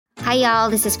Hi, y'all.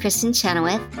 This is Kristen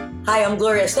Chenoweth. Hi, I'm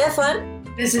Gloria Stefan.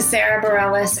 This is Sarah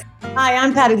Bareilles. Hi,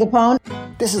 I'm Patti LuPone.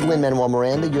 This is Lin-Manuel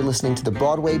Miranda. You're listening to the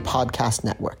Broadway Podcast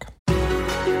Network.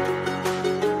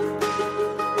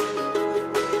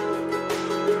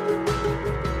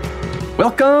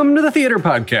 Welcome to the Theater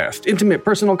Podcast, intimate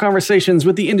personal conversations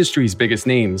with the industry's biggest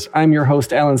names. I'm your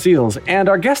host, Alan Seals, and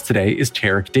our guest today is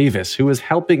Tarik Davis, who is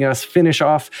helping us finish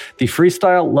off the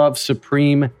Freestyle Love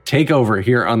Supreme takeover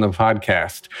here on the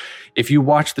podcast. If you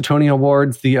watched the Tony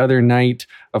Awards the other night,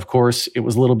 of course, it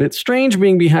was a little bit strange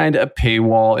being behind a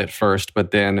paywall at first,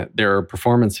 but then their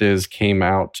performances came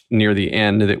out near the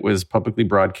end that was publicly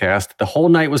broadcast. The whole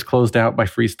night was closed out by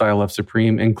Freestyle Love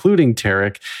Supreme, including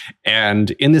Tarik.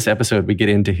 And in this episode, we get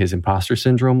into his imposter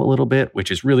syndrome a little bit,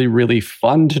 which is really, really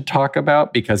fun to talk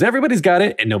about because everybody's got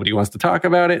it and nobody wants to talk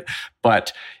about it.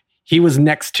 But he was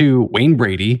next to Wayne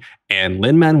Brady and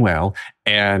Lin-Manuel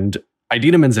and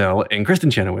Idina Menzel and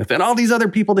Kristen Chenoweth and all these other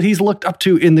people that he's looked up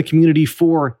to in the community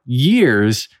for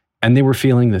years. And they were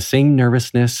feeling the same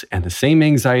nervousness and the same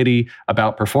anxiety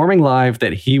about performing live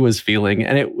that he was feeling.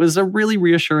 And it was a really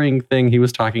reassuring thing he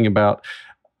was talking about,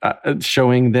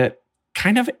 showing that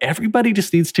kind of everybody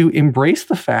just needs to embrace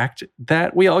the fact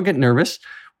that we all get nervous.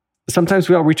 Sometimes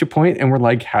we all reach a point and we're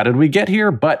like, how did we get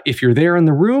here? But if you're there in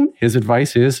the room, his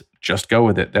advice is just go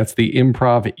with it. That's the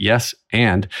improv yes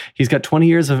and. He's got 20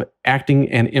 years of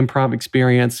acting and improv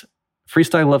experience.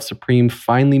 Freestyle Love Supreme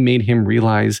finally made him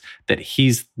realize that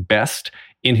he's best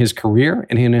in his career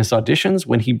and in his auditions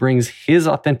when he brings his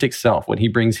authentic self, when he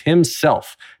brings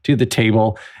himself to the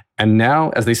table. And now,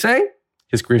 as they say,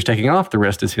 his career's taking off. The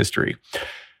rest is history.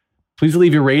 Please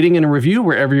leave your rating and a review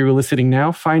wherever you're listening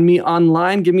now. Find me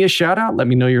online. Give me a shout out. Let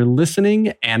me know you're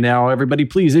listening. And now, everybody,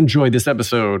 please enjoy this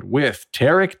episode with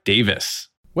Tarik Davis.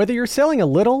 Whether you're selling a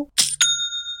little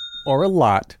or a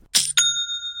lot,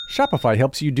 Shopify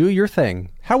helps you do your thing,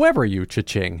 however you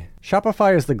cha-ching.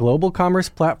 Shopify is the global commerce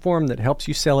platform that helps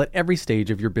you sell at every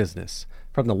stage of your business.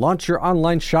 From the launch your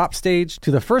online shop stage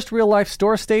to the first real-life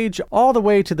store stage, all the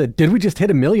way to the did we just hit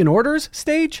 1 million orders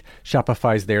stage,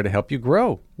 Shopify's there to help you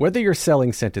grow. Whether you're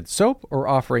selling scented soap or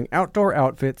offering outdoor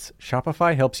outfits,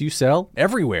 Shopify helps you sell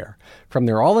everywhere. From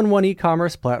their all-in-one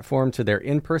e-commerce platform to their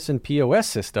in-person POS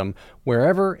system,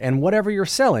 wherever and whatever you're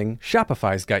selling,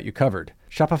 Shopify's got you covered.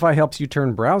 Shopify helps you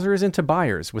turn browsers into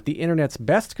buyers with the internet's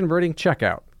best converting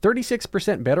checkout,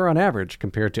 36% better on average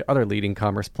compared to other leading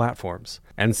commerce platforms.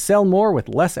 And sell more with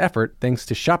less effort thanks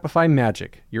to Shopify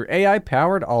Magic, your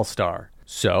AI-powered all-star.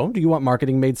 So, do you want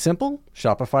marketing made simple?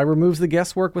 Shopify removes the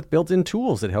guesswork with built-in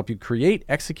tools that help you create,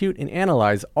 execute, and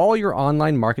analyze all your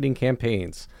online marketing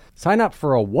campaigns. Sign up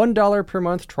for a $1 per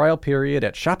month trial period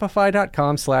at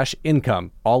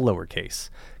shopify.com/income, all lowercase.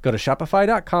 Go to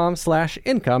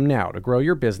shopify.com/income now to grow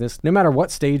your business no matter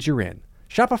what stage you're in.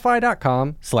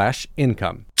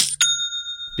 Shopify.com/income.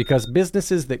 Because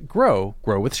businesses that grow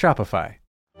with Shopify.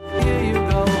 Here you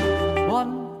go.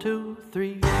 1, 2,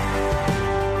 3.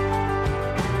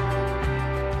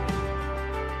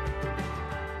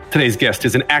 Today's guest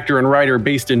is an actor and writer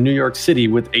based in New York City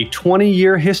with a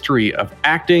 20-year history of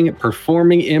acting,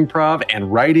 performing improv, and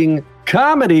writing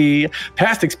comedy.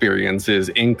 Past experiences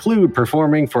include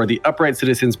performing for the Upright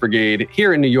Citizens Brigade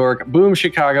here in New York, Boom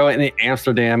Chicago, and in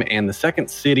Amsterdam, and the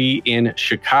Second City in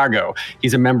Chicago.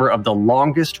 He's a member of the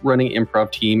longest-running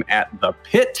improv team at The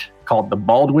Pit, called The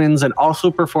Baldwins, and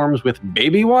also performs with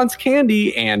Baby Wants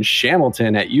Candy and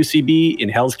Shamilton at UCB in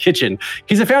Hell's Kitchen.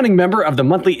 He's a founding member of the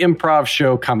monthly improv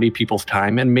show Comedy People's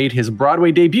Time and made his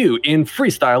Broadway debut in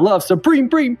Freestyle Love Supreme,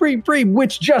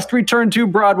 which just returned to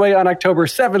Broadway on October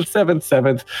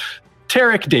 7th.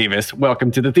 Tarik Davis,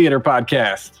 welcome to the Theater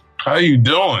Podcast. How you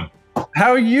doing?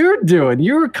 How you doing?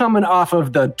 You're coming off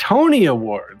of the Tony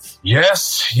Awards.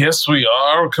 Yes, we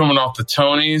are. We're coming off the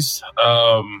Tonys.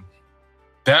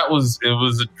 It was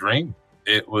a dream.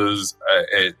 It was,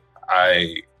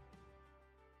 I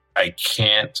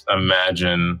can't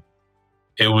imagine.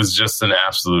 It was just an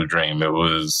absolute dream. It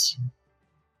was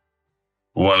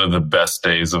one of the best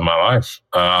days of my life.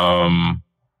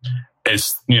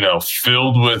 It's,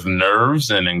 filled with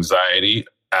nerves and anxiety.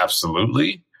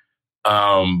 Absolutely.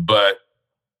 But,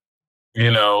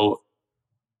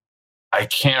 I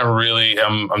can't really,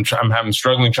 I'm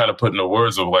struggling trying to put into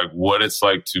words of like what it's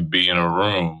like to be in a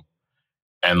room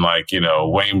and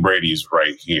Wayne Brady's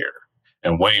right here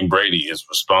and Wayne Brady is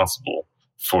responsible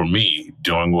for me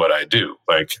doing what I do.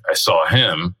 Like I saw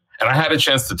him and I had a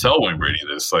chance to tell Wayne Brady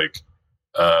this,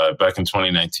 back in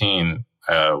 2019,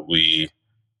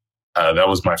 that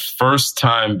was my first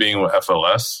time being with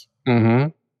FLS. Mm-hmm.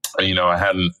 I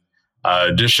hadn't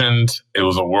auditioned. It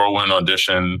was a whirlwind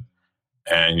audition.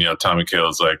 And, Tommy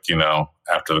Kahle's like,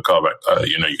 after the callback,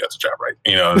 you got the job right.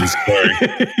 It's very,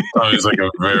 Tommy's like a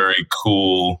very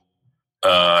cool,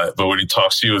 but when he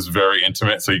talks to you, it's very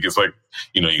intimate. So he gets like,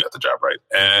 you got the job right.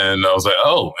 And I was like,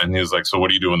 oh, and he was like, so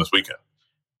what are you doing this weekend?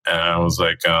 And I was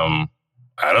like, I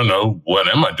don't know. What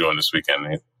am I doing this weekend?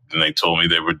 And they told me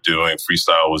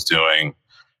Freestyle was doing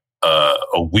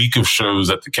a week of shows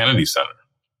at the Kennedy Center.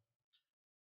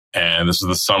 And this is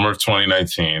the summer of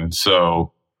 2019.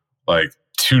 So like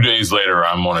 2 days later,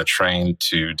 I'm on a train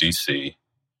to DC.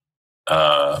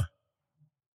 And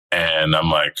I'm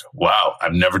like, wow,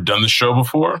 I've never done the show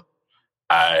before.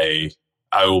 I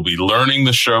will be learning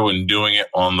the show and doing it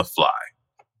on the fly,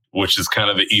 which is kind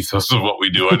of the ethos of what we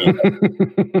do anyway.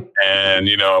 And,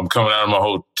 I'm coming out of my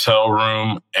hotel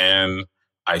room and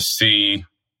I see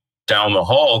down the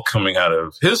hall coming out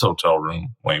of his hotel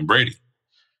room, Wayne Brady.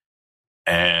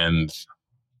 And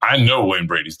I know Wayne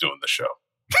Brady's doing the show.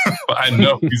 I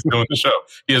know he's doing the show.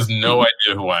 He has no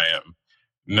idea who I am.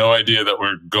 No idea that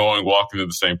we're walking to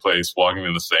the same place, walking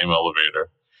in the same elevator.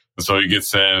 And so he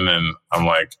gets in and I'm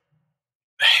like,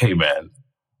 hey, man,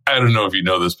 I don't know if you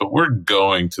know this, but we're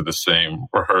going to the same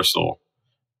rehearsal.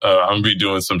 I'm going to be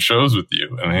doing some shows with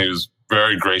you. And he was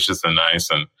very gracious and nice.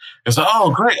 And he's like,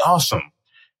 oh, great, awesome.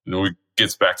 And we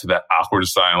gets back to that awkward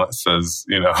silence as,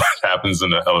 it happens in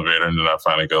the elevator. And then I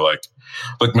finally go like,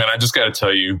 look, man, I just got to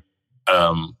tell you,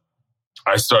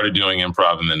 I started doing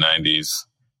improv in the 90s,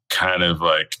 kind of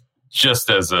like just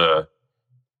as a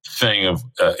thing of,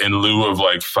 in lieu of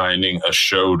like finding a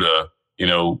show to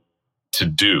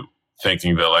do,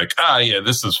 thinking that like, yeah,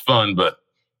 this is fun, but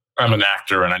I'm an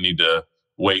actor and I need to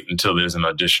wait until there's an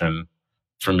audition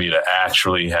for me to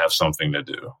actually have something to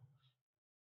do.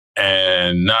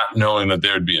 And not knowing that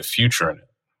there would be a future in it.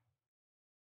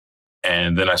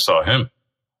 And then I saw him.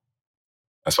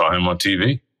 I saw him on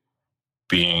TV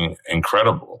being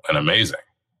incredible and amazing.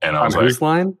 And I was like, Whose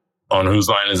Line? On Whose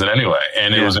Line Is It Anyway?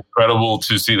 And it was incredible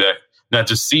to see that, not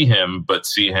just see him, but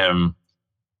see him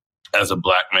as a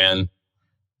Black man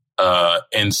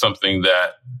in something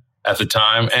that at the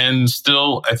time and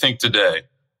still, I think today,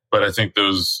 but I think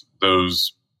those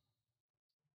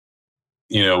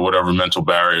whatever mental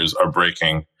barriers are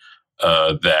breaking,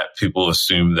 that people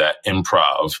assume that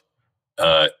improv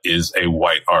is a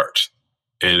white art.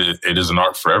 It is an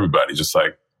art for everybody, just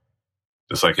like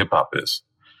hip hop is.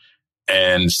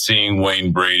 And seeing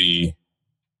Wayne Brady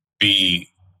be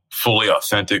fully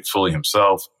authentic, fully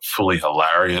himself, fully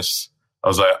hilarious, I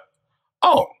was like,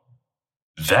 oh,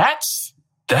 that's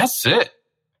it.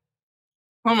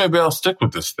 Well, maybe I'll stick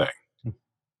with this thing.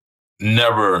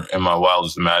 Never in my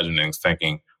wildest imaginings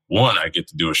thinking, one, I get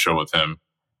to do a show with him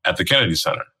at the Kennedy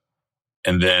Center.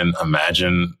 And then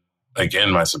imagine,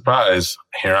 again, my surprise,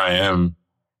 here I am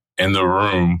in the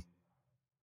room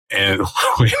and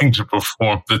waiting to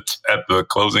perform at the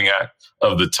closing act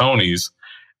of the Tonys.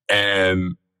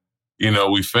 And,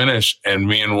 we finish and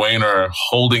me and Wayne are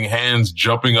holding hands,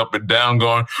 jumping up and down,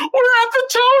 going, we're at the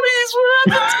Tonys!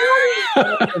 We're at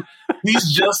the Tonys!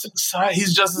 He's just excited.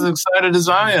 He's just as excited as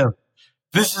I am.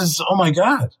 This is, oh my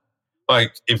God.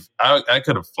 Like, if I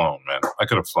could have flown, man. I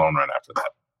could have flown right after that.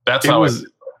 That's how it was.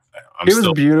 It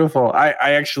was beautiful. I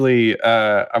actually,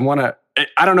 I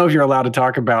don't know if you're allowed to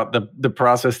talk about the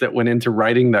process that went into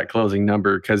writing that closing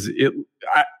number, because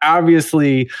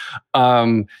obviously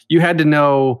you had to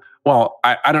know, well,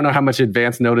 I don't know how much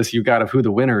advance notice you got of who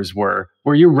the winners were.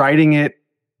 Were you writing it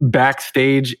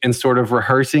backstage and sort of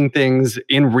rehearsing things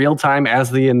in real time as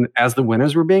the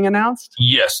winners were being announced?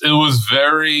 Yes, it was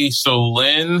so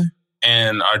Lynn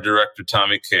and our director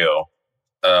Tommy Kahle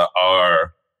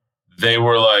they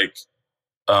were like,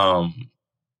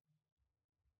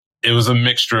 it was a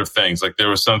mixture of things. Like there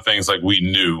were some things like we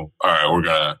knew, all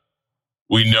right,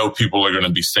 we know people are gonna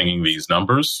be singing these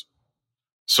numbers,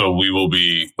 so we will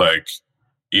be like,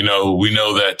 we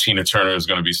know that Tina Turner is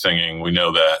gonna be singing, we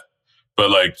know that. But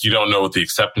like, you don't know what the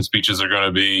acceptance speeches are going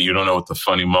to be. You don't know what the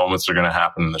funny moments are going to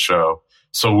happen in the show.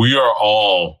 So we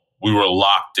were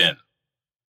locked in,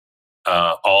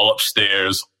 all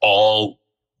upstairs, the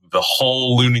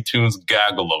whole Looney Tunes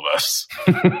gaggle of us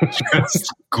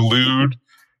just glued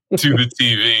to the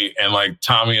TV. And like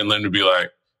Tommy and Lynn would be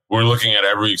like, we're looking at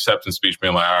every acceptance speech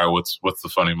being like, all right, what's the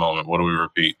funny moment? What do we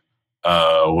repeat?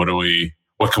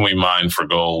 What can we mine for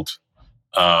gold?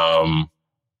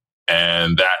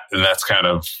 And that's kind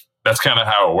of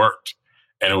how it worked.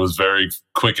 And it was very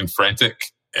quick and frantic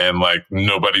and like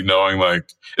nobody knowing,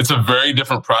 like it's a very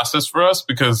different process for us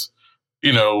because,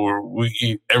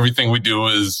 everything we do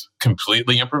is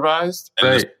completely improvised.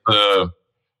 And right.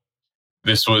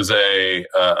 This was a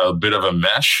bit of a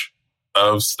mesh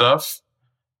of stuff.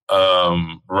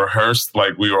 rehearsed,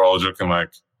 like we were all joking,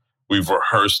 like we've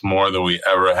rehearsed more than we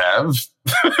ever have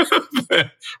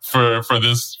for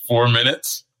this 4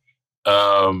 minutes.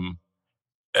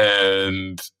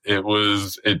 And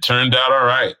it turned out all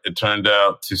right. It turned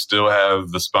out to still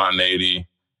have the spontaneity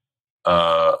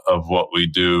of what we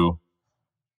do.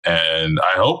 And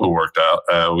I hope it worked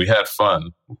out. We had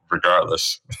fun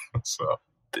regardless. So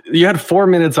you had 4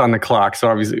 minutes on the clock. So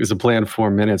obviously it was a planned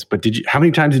 4 minutes, but how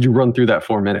many times did you run through that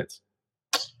 4 minutes?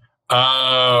 We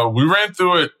ran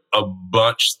through it a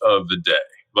bunch of the day.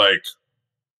 Like,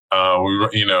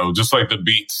 just like the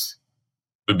beats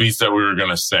that we were going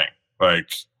to sing.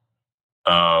 Like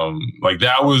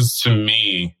that was to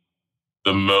me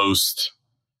the most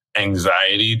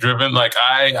anxiety driven. Like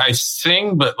I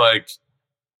sing, but like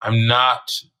I'm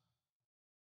not,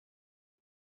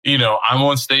 I'm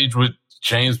on stage with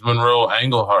James Monroe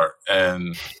Englehart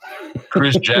and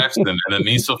Chris Jackson and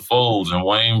Anissa Folds and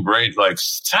Wayne Brady, like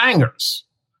singers.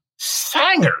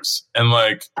 And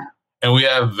we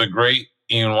have the great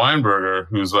Ian Weinberger,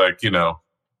 who's like,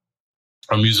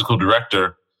 a musical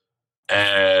director,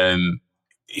 and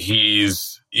he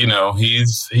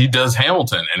does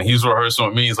Hamilton, and he's rehearsing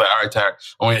with me. He's like, all right, Tarik,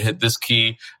 I want you to hit this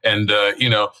key, and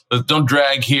don't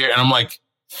drag here. And I'm like,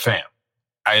 fam,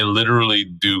 I literally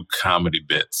do comedy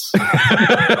bits for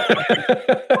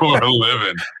a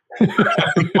living.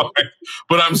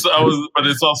 But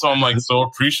it's also, I'm like so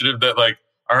appreciative that like,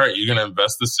 all right, you're gonna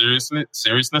invest the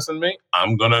seriousness in me.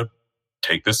 I'm gonna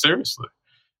take this seriously,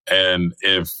 and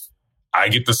if I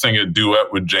get to sing a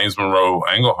duet with James Monroe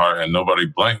Englehart and nobody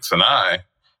blinks an eye,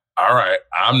 all right,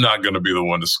 I'm not going to be the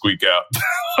one to squeak out.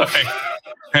 Like,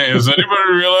 hey, does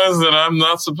anybody realize that I'm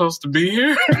not supposed to be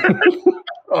here?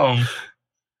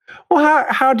 Well,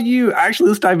 how do you actually,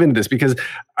 let's dive into this, because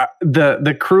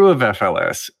the crew of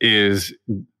FLS is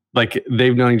like,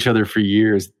 they've known each other for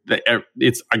years.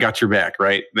 It's, I got your back,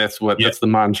 right? That's the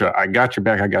mantra. I got your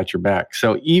back. I got your back.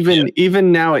 So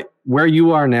even now, where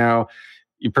you are now,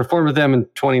 you performed with them in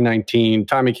 2019.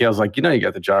 Tommy Kail's like, you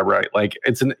got the job right. Like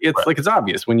it's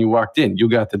obvious when you walked in, you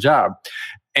got the job.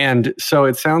 And so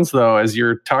it sounds though, as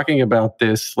you're talking about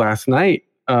this last night,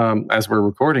 as we're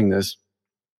recording this,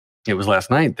 it was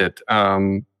last night that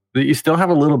you still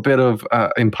have a little bit of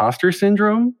imposter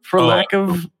syndrome for lack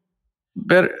of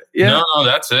better. Yeah. No,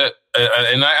 that's it.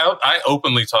 And I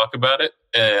openly talk about it.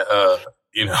 I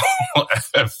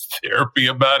have therapy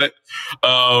about it.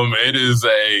 It is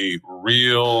a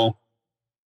real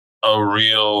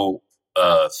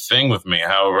thing with me.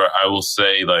 However, I will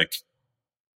say like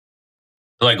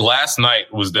last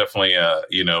night was definitely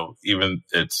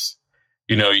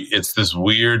it's this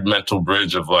weird mental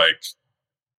bridge of like,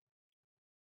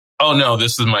 oh no,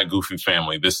 this is my goofy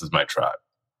family. This is my tribe.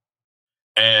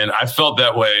 And I felt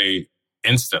that way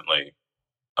instantly.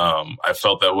 I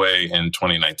felt that way in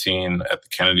 2019 at the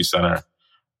Kennedy Center.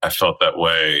 I felt that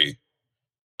way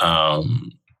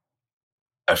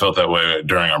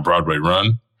during our Broadway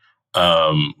run.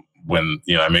 When,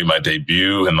 I made my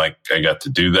debut and like, I got to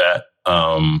do that.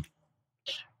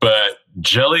 But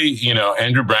Jelly,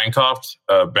 Andrew Bancroft,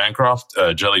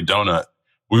 Jelly Donut,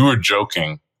 we were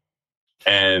joking.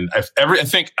 And I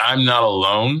think I'm Not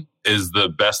Alone is the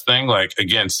best thing. Like,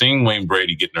 again, seeing Wayne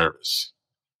Brady get nervous,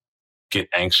 get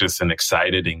anxious and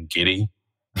excited and giddy.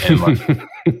 And like,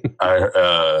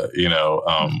 I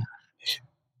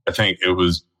think it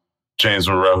was James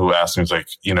Monroe who asked me, was like,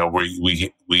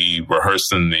 we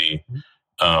rehearsed in the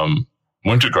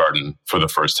Winter Garden for the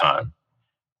first time.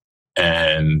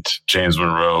 And James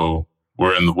Monroe,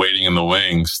 we're waiting in the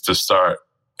wings to start.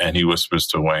 And he whispers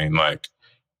to Wayne, like,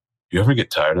 you ever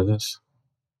get tired of this?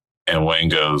 And Wayne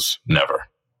goes, never.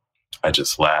 I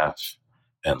just laugh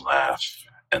and laugh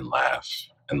and laugh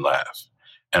and laugh.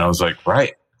 And I was like,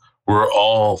 right. We're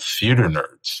all theater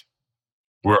nerds.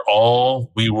 We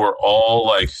were all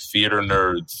like theater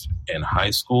nerds in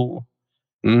high school.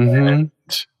 Mm-hmm. And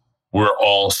we're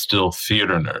all still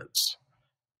theater nerds.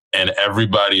 And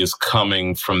everybody is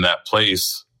coming from that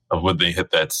place of when they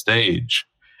hit that stage.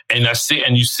 And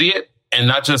you see it, and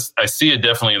not just, I see it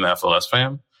definitely in the FLS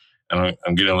fam. And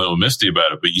I'm getting a little misty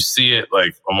about it, but you see it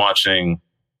like I'm watching,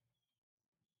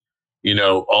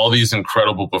 all these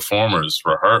incredible performers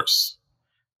rehearse.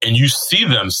 And you see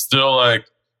them still like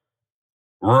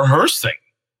rehearsing.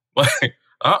 Like,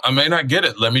 I may not get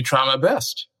it. Let me try my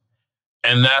best.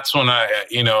 And that's when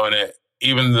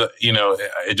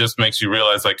it just makes you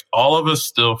realize like all of us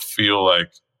still feel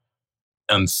like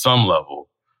on some level,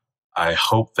 I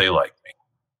hope they like me.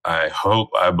 I hope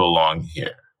I belong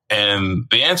here. And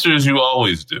the answer is you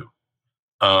always do.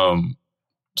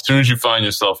 as soon as you find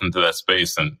yourself into that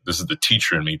space, and this is the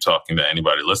teacher in me talking to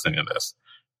anybody listening to this,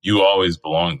 you always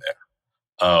belong there.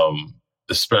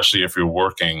 Especially if you're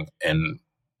working and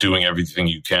doing everything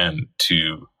you can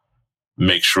to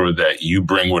make sure that you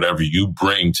bring whatever you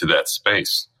bring to that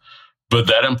space. But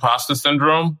that imposter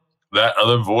syndrome, that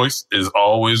other voice is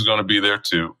always going to be there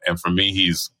too. And for me,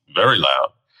 he's very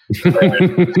loud.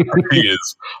 He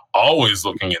is always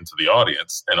looking into the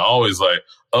audience and always like,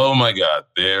 oh my God,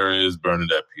 there is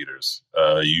Bernadette Peters.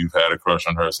 You've had a crush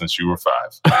on her since you were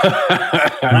 5.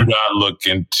 Do not look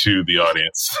into the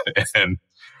audience. And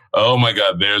oh my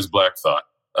God, there's Black Thought,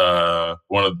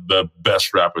 one of the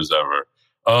best rappers ever.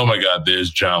 Oh my God,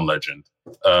 there's John Legend.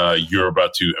 You're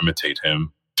about to imitate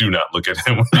him. Do not look at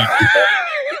him when you do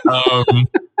that.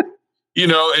 You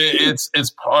know,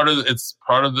 it's part of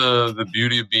the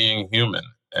beauty of being human,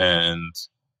 and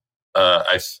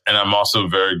I'm also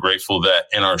very grateful that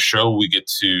in our show we get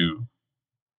to,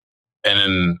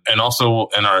 and also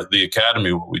in the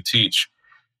academy what we teach,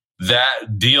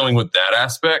 that dealing with that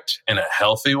aspect in a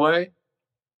healthy way,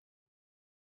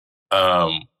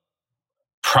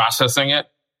 processing it,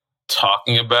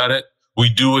 talking about it, we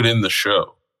do it in the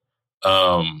show,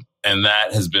 and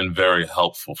that has been very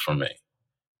helpful for me.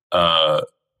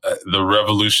 The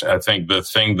revolution, I think the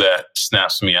thing that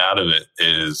snaps me out of it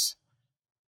is,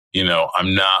 you know,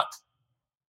 I'm not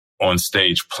on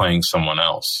stage playing someone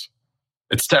else.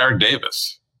 It's Tarik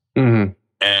Davis. Mm-hmm.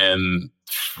 And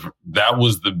that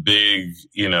was the big,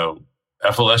 you know,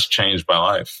 FLS changed my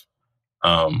life.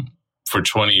 For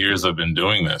 20 years, I've been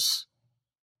doing this.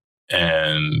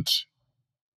 And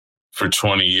for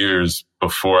 20 years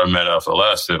before I met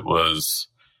FLS, it was,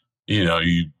 you know,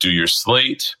 you do your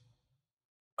slate,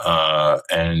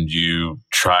 and you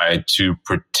try to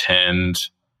pretend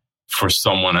for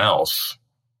someone else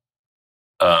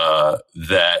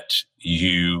that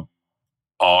you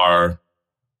are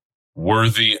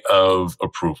worthy of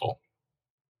approval.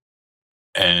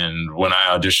 And when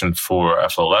I auditioned for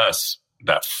FLS,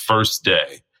 that first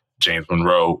day, James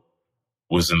Monroe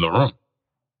was in the room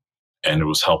and it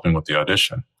was helping with the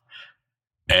audition.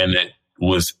 And it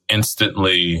was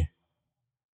instantly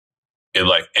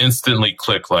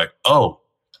clicked like, oh,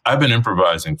 I've been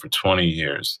improvising for 20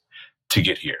 years to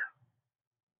get here.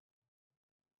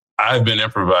 I've been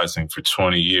improvising for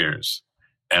 20 years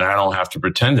and I don't have to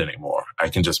pretend anymore. I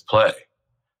can just play.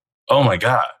 Oh my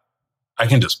God, I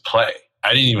can just play. I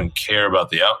didn't even care about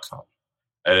the outcome.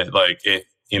 And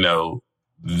you know,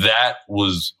 that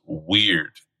was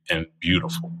weird and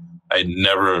beautiful. I'd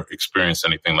never experienced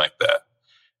anything like that.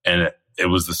 And it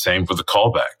was the same for the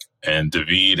callback. And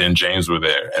David and James were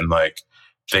there. And like,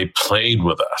 they played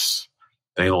with us.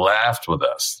 They laughed with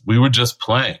us. We were just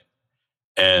playing.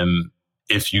 And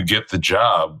if you get the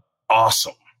job,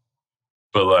 awesome.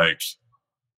 But like,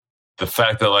 the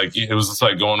fact that like, it was just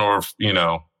like going over, you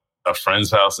know, a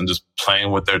friend's house and just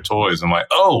playing with their toys. I'm like,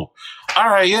 oh, all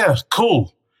right, yeah,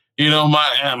 cool. You know,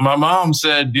 my mom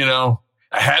said, you know,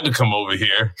 I had to come over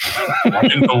here. I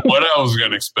didn't know what I was going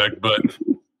to expect, but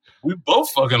we both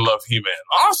fucking love He-Man.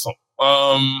 Awesome.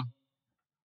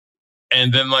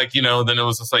 And then like, you know, then it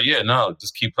was just like, yeah, no,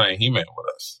 just keep playing He-Man with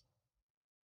us.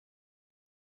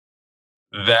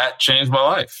 That changed my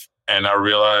life. And I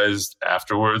realized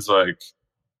afterwards, like,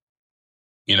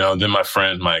 you know, then my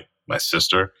friend, my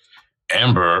sister,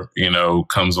 Amber, you know,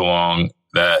 comes along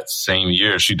that same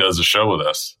year. She does a show with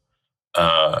us.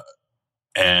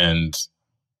 And,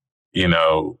 you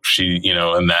know, she, you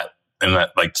know, in that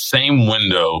like same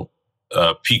window,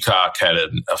 Peacock had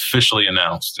officially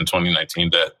announced in 2019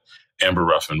 that Amber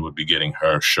Ruffin would be getting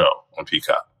her show on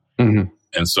Peacock. Mm-hmm.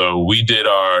 And so we did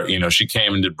you know, she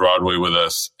came and did Broadway with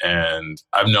us. And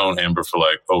I've known Amber for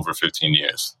like over 15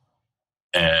 years.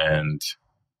 And,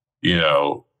 you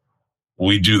know,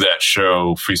 we do that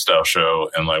show, freestyle show,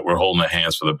 and like we're holding our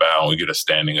hands for the bow and we get a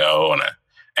standing O. And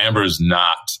Amber is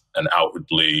not an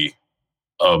outwardly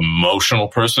emotional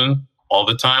person all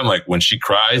the time. Like when she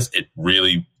cries,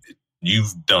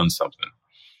 you've done something.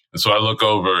 And so I look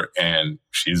over and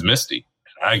she's misty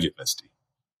and I get misty.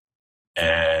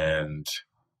 And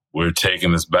we're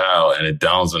taking this bow and it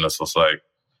downs on us. It's like,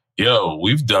 yo,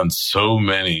 we've done so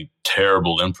many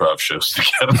terrible improv shows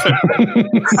together.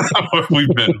 We've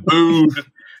been booed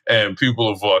and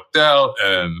people have walked out.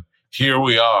 And here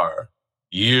we are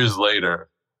years later,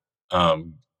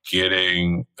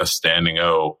 getting a standing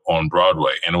O on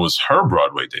Broadway. And it was her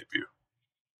Broadway debut.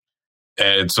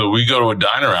 And so we go to a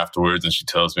diner afterwards and she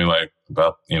tells me like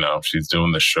about, you know, she's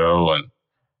doing the show. And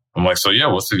I'm like, so yeah,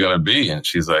 what's it going to be? And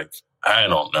she's like, I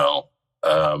don't know.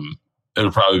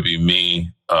 It'll probably be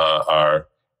me, our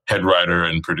head writer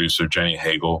and producer, Jenny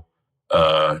Hagel,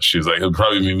 She was like, it'll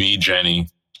probably be me, Jenny,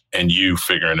 and you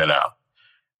figuring it out.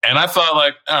 And I thought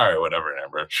like, all right, whatever,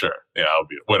 Amber, sure. Yeah, I'll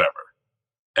be whatever.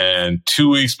 And 2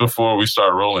 weeks before we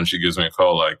start rolling, she gives me a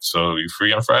call like, so you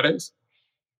free on Fridays?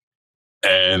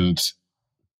 And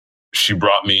she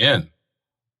brought me in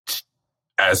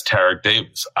as Tarik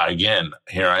Davis. Again,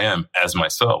 here I am as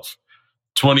myself.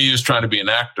 20 years trying to be an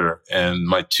actor, and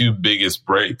my two biggest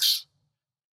breaks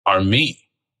are me.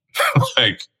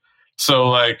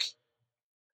 So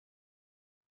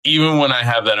even when I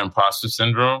have that imposter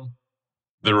syndrome,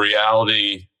 the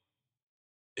reality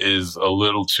is a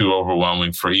little too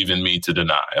overwhelming for even me to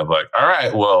deny. I'm like, all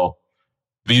right, well,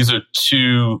 these are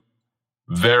two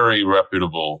very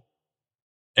reputable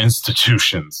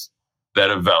institutions that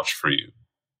have vouched for you.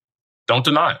 Don't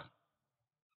deny them.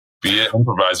 Be an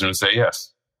improviser and say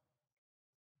yes.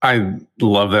 I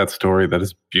love that story. That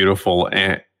is beautiful.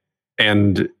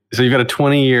 And so you've got a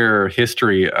 20-year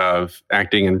history of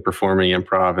acting and performing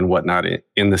improv and whatnot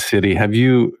in the city. Have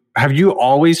you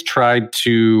always tried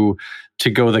to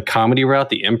go the comedy route,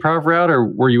 the improv route, or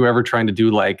were you ever trying to do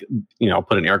like,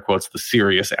 put in air quotes, the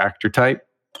serious actor type?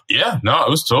 Yeah, no, I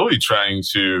was totally trying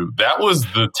to. That was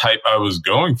the type I was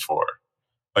going for.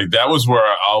 Like that was where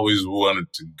I always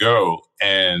wanted to go.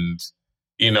 And,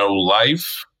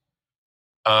 life,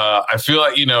 I feel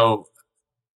like,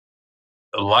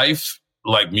 life,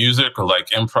 like music or like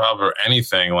improv or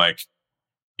anything, like,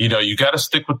 you got to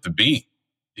stick with the beat.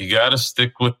 You got to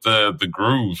stick with the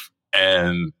groove.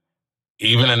 And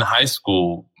even in high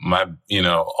school,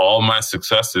 all my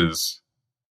successes,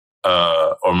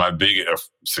 or my big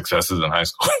successes in high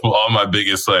school, all my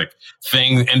biggest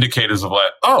indicators of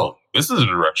like, oh, this is a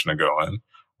direction to go in,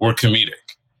 were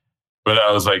comedic. But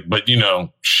I was like,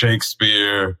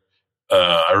 Shakespeare,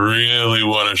 I really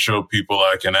want to show people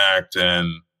I can act.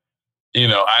 And,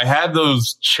 I had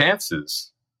those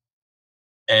chances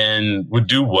and would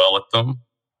do well at them.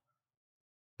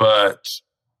 But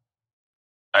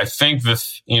I think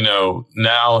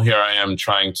now here I am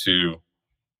trying to,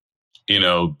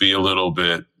 be a little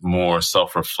bit more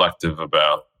self-reflective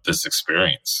about this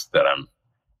experience that I'm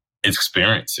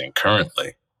experiencing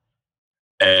currently.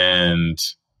 And,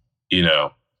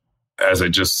 as I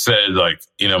just said,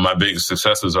 my biggest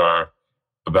successes are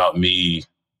about me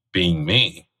being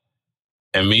me.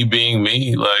 And me being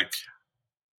me,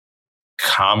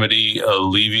 comedy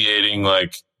alleviating,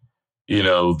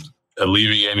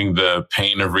 alleviating the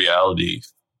pain of reality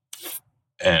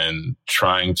and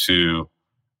trying to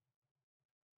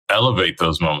elevate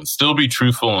those moments, still be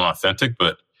truthful and authentic,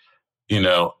 but,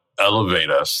 elevate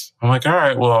us. I'm like, all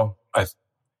right, well,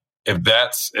 if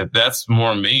that's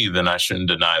more me, then I shouldn't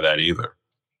deny that either.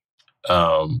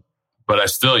 But I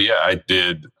still, I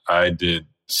did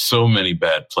so many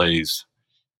bad plays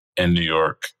in New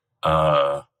York.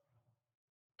 Kind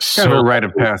of a rite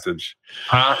of passage.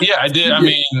 Yeah, I did. I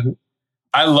mean,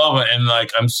 I love it. And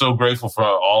I'm so grateful for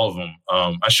all of them.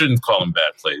 I shouldn't call them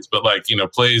bad plays, but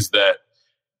plays that,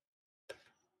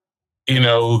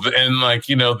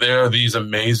 there are these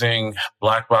amazing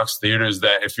black box theaters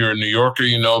that if you're a New Yorker,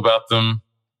 you know about them.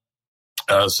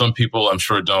 Some people I'm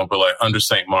sure don't, but Under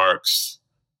St. Mark's,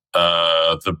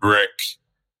 The Brick,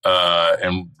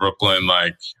 in Brooklyn,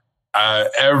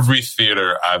 every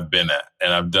theater I've been at,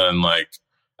 and I've done I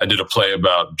did a play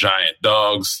about giant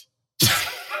dogs.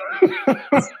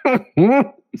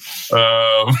 I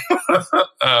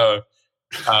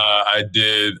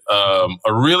did a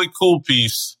really cool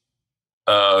piece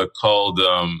called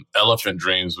Elephant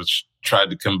Dreams, which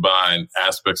tried to combine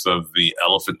aspects of the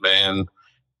Elephant Man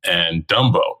and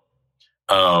Dumbo.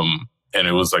 And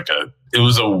it was it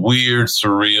was a weird,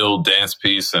 surreal dance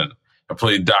piece. And I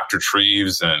played Dr.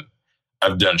 Treves, and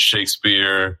I've done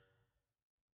Shakespeare,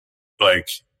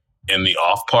 in the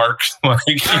off park,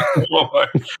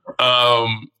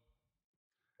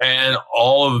 and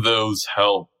all of those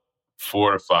help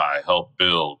fortify, help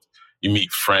build. You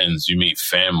meet friends, you meet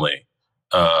family.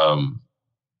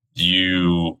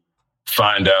 You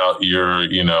find out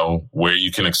where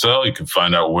you can excel. You can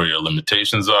find out where your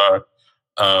limitations are.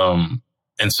 And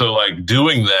so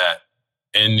doing that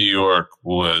in New York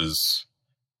was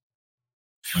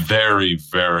very,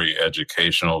 very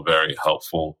educational, very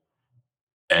helpful.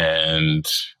 And,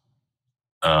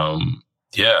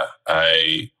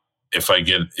 if I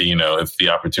get, if the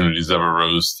opportunities ever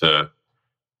arose to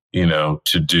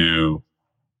do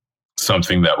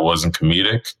something that wasn't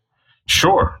comedic,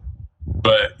 sure.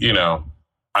 But,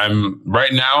 I'm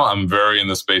very in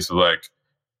the space of I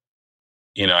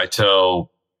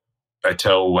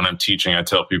tell when I'm teaching, I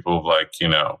tell people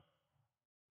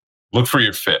look for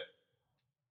your fit.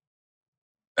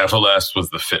 FLS was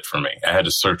the fit for me. I had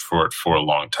to search for it for a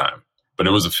long time, but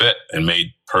it was a fit and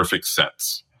made perfect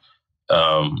sense.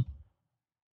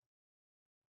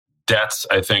 That's,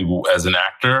 I think, as an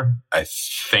actor, I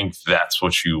think that's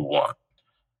what you want.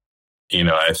 You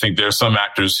know, I think there's some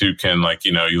actors who can, like,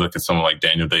 you know, you look at someone like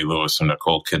Daniel Day-Lewis or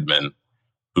Nicole Kidman,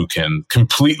 who can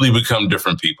completely become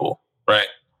different people, right?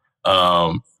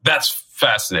 That's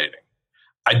fascinating.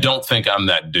 I don't think I'm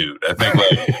that dude. I think,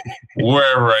 like,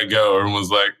 wherever I go,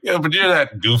 everyone's like, yeah, but you're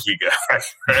that goofy guy,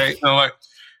 right? And I'm like,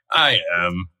 I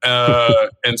am.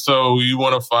 And so you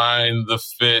want to find the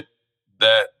fit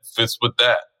that fits with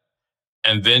that.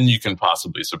 And then you can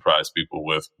possibly surprise people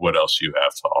with what else you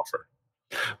have to offer.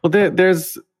 Well,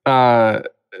 there's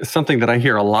something that I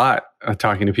hear a lot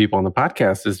talking to people on the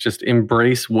podcast is just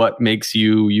embrace what makes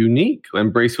you unique,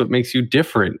 embrace what makes you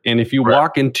different. And if you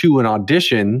walk into an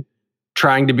audition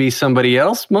trying to be somebody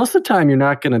else, most of the time you're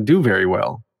not going to do very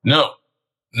well. No,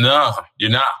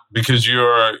 you're not, because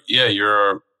you're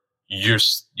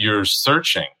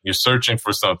searching. You're searching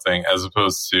for something as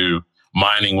opposed to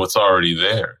mining what's already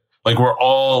there. Like, we're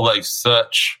all like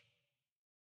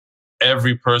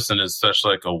every person is such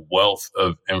like a wealth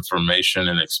of information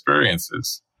and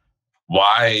experiences.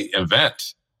 Why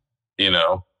invent, you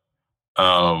know?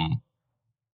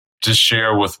 Just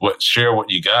share what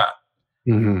you got.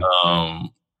 Mm-hmm.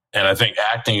 And I think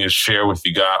acting is share what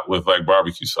you got with like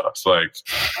barbecue sauce. Like,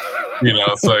 you know,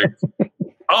 it's like,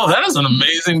 oh, that is an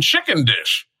amazing chicken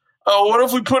dish. Oh, what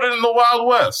if we put it in the Wild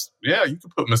West? Yeah, you could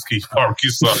put mesquite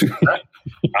barbecue sauce in that.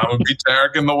 I would be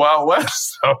Tarik in the Wild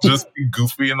West. I'll just be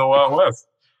goofy in the Wild West.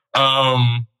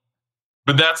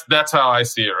 But that's how I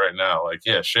see it right now. Like,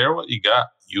 yeah, share what you got.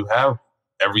 You have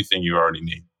everything you already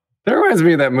need. That reminds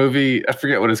me of that movie, I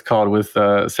forget what it's called, with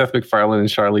Seth MacFarlane and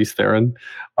Charlize Theron.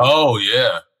 Oh,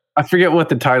 yeah. I forget what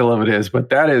the title of it is, but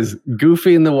that is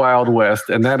Goofy in the Wild West,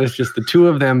 and that is just the two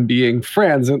of them being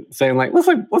friends and saying, like, let's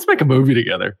make a movie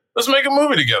together. Let's make a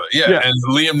movie together. Yeah. And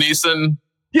Liam Neeson.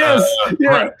 Yes.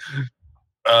 Right.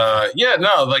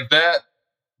 No, like that.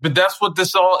 But that's what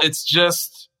it's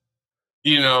just,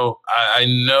 you know, I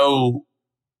know,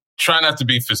 try not to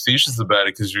be facetious about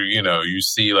it, because you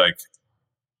see like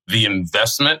the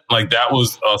investment. Like, that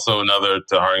was also another,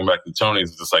 to harking back to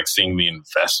Tony's, just like seeing the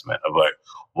investment of like,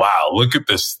 wow, look at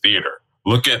this theater.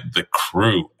 Look at the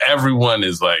crew. Everyone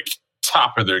is like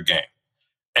top of their game.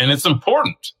 And it's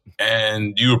important,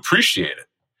 and you appreciate it.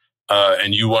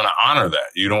 And you want to honor that.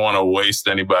 You don't want to waste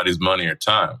anybody's money or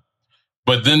time.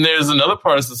 But then there's another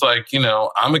part that's like, you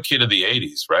know, I'm a kid of the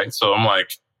 80s, right? So I'm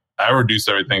like, I reduce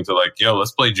everything to like, yo,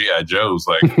 let's play G.I. Joes.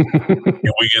 Like,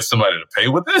 can we get somebody to pay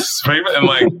with this? And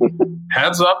like,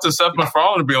 hats off to Seth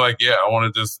MacFarlane to be like, yeah, I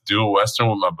want to just do a Western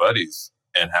with my buddies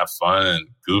and have fun and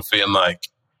goofy. And like,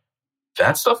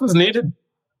 that stuff is needed.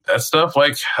 That stuff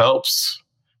like helps,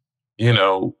 you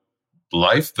know,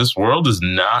 life. This world is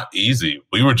not easy.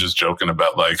 We were just joking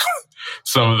about like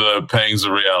some of the pangs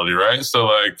of reality, right? So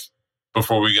like,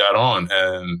 before we got on,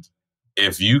 and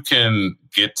if you can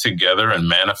get together and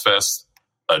manifest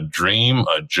a dream,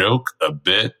 a joke, a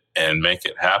bit, and make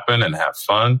it happen and have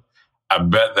fun, I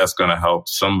bet that's going to help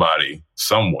somebody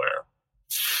somewhere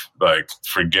like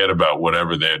forget about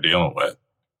whatever they're dealing with.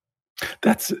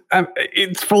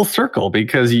 It's full circle,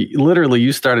 because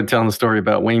you started telling the story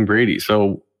about Wayne Brady.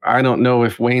 So I don't know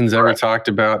if Wayne's ever talked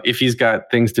about if he's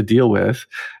got things to deal with.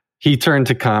 He turned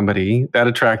to comedy. That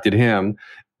attracted him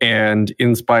and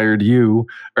inspired you,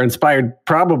 or inspired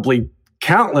probably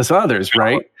countless others,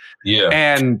 right?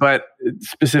 Yeah. But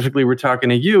specifically, we're talking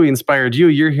to you. He inspired you.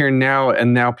 You're here now,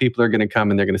 and now people are going to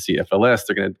come and they're going to see FLS.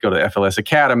 They're going to go to the FLS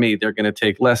Academy. They're going to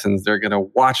take lessons. They're going to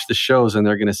watch the shows, and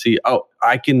they're going to see, oh,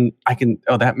 I can.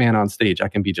 Oh, that man on stage, I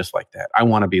can be just like that. I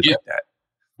want to be like that.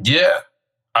 Yeah,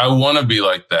 I want to be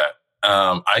like that.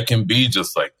 I can be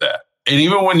just like that. And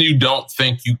even when you don't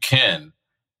think you can,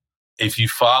 if you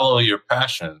follow your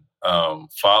passion,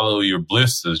 follow your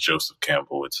bliss, as Joseph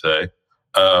Campbell would say,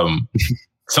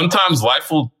 sometimes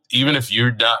life will, even if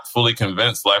you're not fully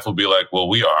convinced, life will be like, well,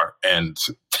 we are, and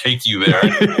take you there.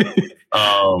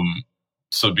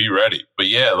 So be ready. But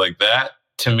yeah, like that,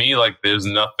 to me, like there's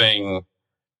nothing,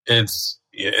 it's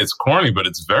corny, but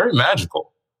it's very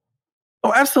magical.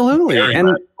 Oh, absolutely.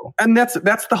 And that's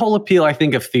the whole appeal, I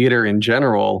think, of theater in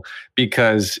general,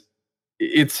 because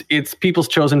it's people's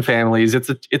chosen families. It's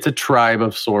a tribe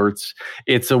of sorts.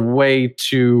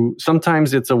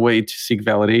 Sometimes it's a way to seek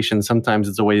validation. Sometimes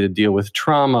it's a way to deal with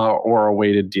trauma, or a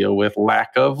way to deal with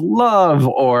lack of love,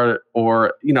 or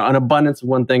you know, an abundance of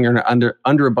one thing or an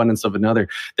underabundance of another.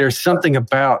 There's something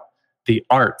about the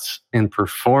arts and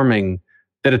performing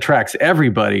that attracts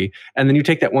everybody. And then you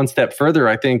take that one step further,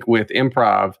 I think, with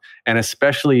improv, and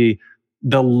especially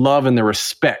the love and the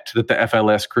respect that the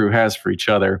FLS crew has for each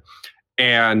other,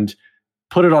 and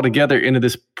put it all together into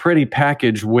this pretty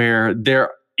package where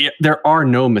there are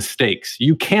no mistakes.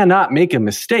 You cannot make a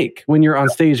mistake when you're on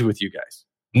stage with you guys.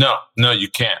 No, you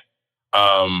can't.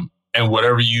 And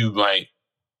whatever you might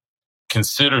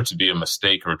consider to be a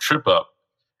mistake or a trip up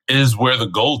is where the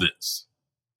gold is.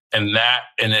 And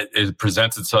it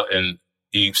presents itself, and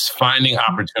it's finding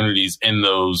opportunities in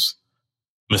those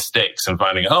mistakes and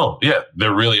finding, oh yeah,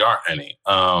 there really aren't any.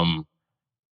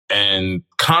 And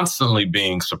constantly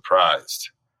being surprised.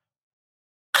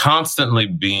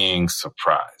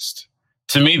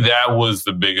 To me, that was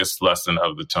the biggest lesson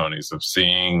of the Tonys, of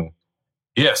seeing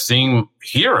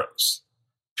heroes.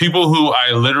 People who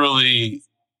I literally,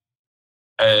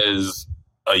 as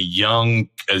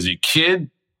a kid,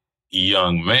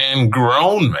 young man,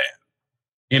 grown man,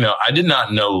 I did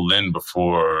not know Lynn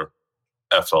before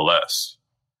FLS.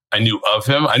 I knew of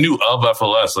him. I knew of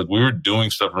FLS. Like, we were doing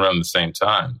stuff around the same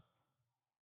time.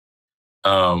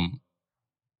 And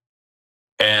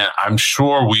I'm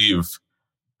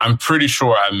pretty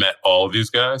sure I met all of these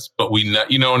guys, but you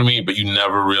know what I mean? But you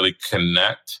never really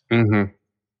connect. Mm-hmm.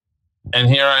 And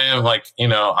here I am, like,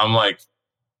 I'm like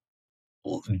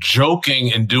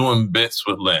joking and doing bits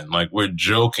with Lynn. Like, we're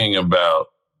joking about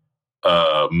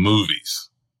movies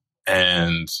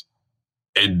and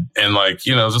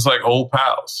just like old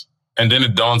pals. And then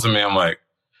it dawns on me, I'm like,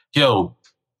 yo,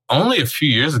 only a few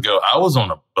years ago, I was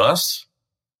on a bus,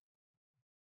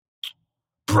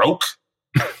 broke,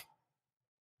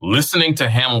 listening to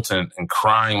Hamilton and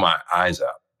crying my eyes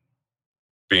out,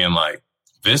 being like,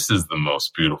 this is the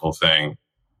most beautiful thing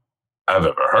I've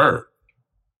ever heard.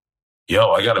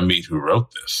 Yo, I got to meet who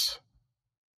wrote this.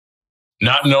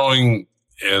 Not knowing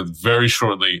very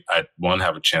shortly I'd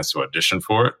have a chance to audition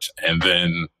for it. And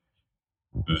then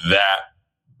that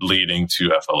leading to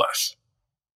FLS.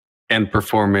 And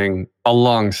performing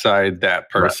alongside that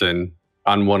person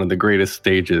on one of the greatest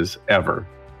stages ever.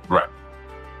 Right.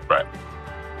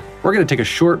 We're going to take a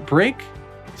short break.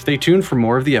 Stay tuned for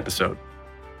more of the episode.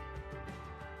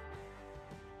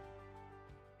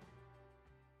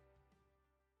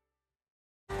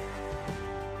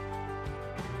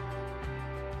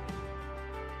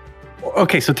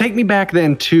 Okay, so take me back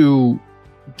then to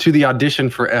the audition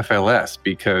for FLS,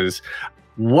 because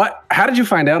how did you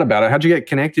find out about it? How'd you get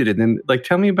connected? And then,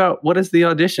 tell me about, what is the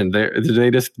audition? Did they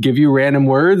just give you random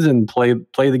words and play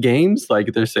the games?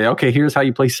 Like, they say, okay, here's how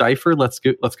you play Cypher. Let's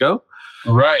go.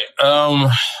 Right.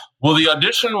 Well, the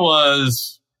audition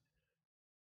was,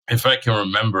 if I can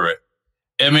remember it,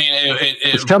 I mean,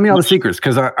 just tell me all the secrets,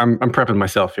 because I'm prepping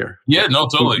myself here. Yeah, no,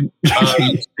 totally.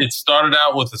 It started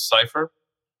out with a Cypher.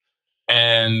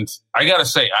 And I got to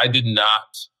say, I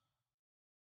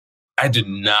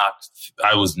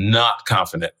was not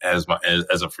confident as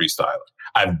a freestyler.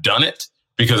 I've done it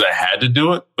because I had to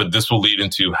do it, but this will lead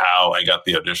into how I got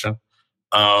the audition.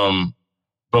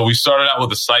 But we started out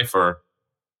with a Cypher,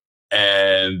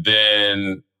 and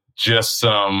then just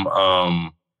some,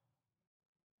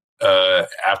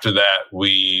 after that,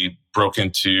 we broke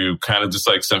into kind of just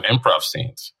like some improv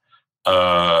scenes,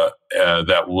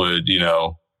 that would,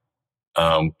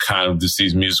 kind of just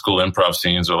these musical improv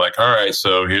scenes are like, all right,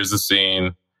 so here's the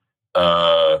scene.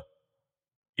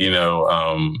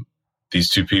 These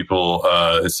two people,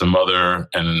 it's a mother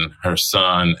and her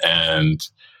son, and,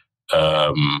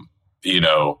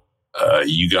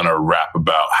 you're going to rap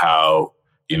about how,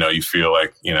 you feel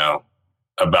like,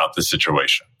 about the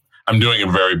situation. I'm doing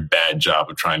a very bad job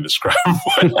of trying to describe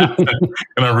what happened,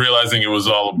 and I'm realizing it was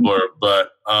all a blur,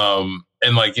 but,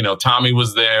 Tommy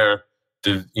was there,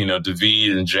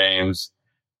 David and James,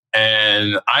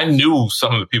 and I knew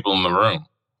some of the people in the room.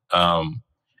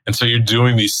 And so you're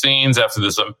doing these scenes after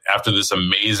this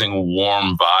amazing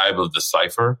warm vibe of the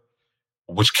Cypher,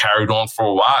 which carried on for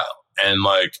a while. And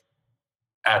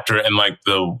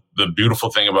the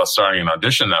beautiful thing about starting an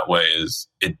audition that way is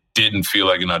it didn't feel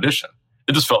like an audition.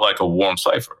 It just felt like a warm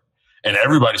Cypher. And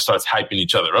everybody starts hyping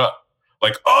each other up.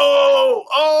 Like,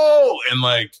 oh, and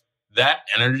that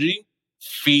energy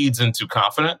feeds into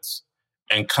confidence,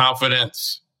 and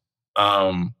confidence,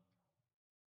 a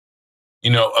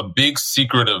big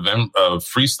secret of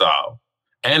freestyle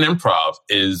and improv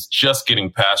is just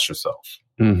getting past yourself,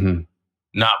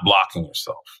 not blocking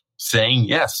yourself, saying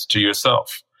yes to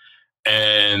yourself.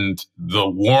 And the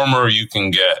warmer you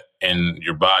can get in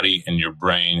your body and your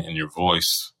brain and your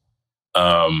voice,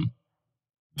 the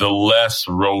less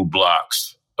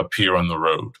roadblocks appear on the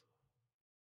road.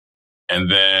 And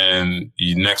then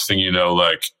next thing you know,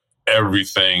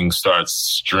 everything starts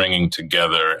stringing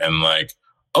together and like,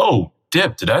 oh,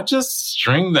 Dip, did I just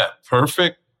string that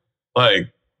perfect bar?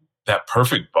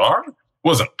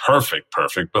 Wasn't perfect,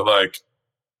 but like,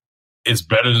 it's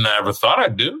better than I ever thought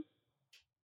I'd do.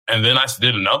 And then I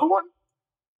did another one.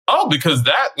 Oh, because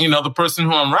that, the person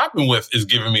who I'm rapping with is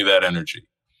giving me that energy.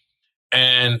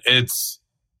 And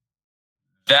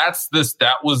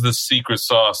that was the secret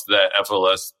sauce that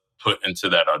FLS put into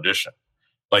that audition.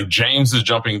 Like James is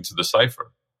jumping into the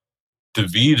cypher.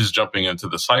 David is jumping into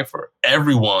the cypher.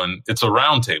 Everyone, it's a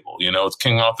round table, it's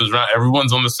King Arthur's round.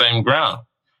 Everyone's on the same ground.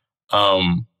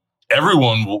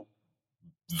 Everyone will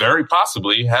very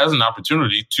possibly has an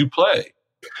opportunity to play.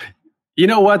 You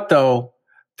know what, though?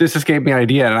 This just gave me an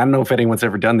idea, and I don't know if anyone's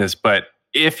ever done this, but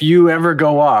if you ever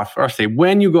go off, or say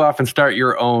when you go off and start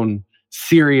your own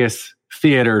serious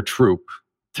theater troupe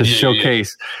to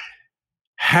showcase,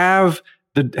 have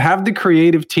the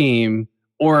creative team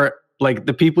or like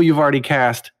the people you've already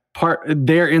cast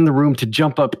they're in the room to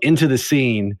jump up into the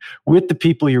scene with the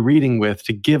people you're reading with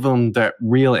to give them that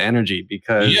real energy.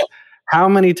 Because how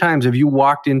many times have you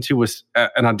walked into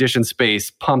an audition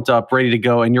space pumped up, ready to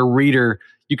go, and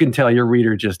you can tell your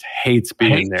reader just hates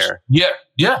being there.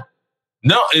 Yeah.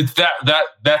 No, it's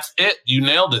that's it. You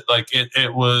nailed it. Like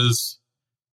it was,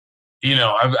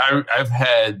 I've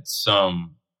had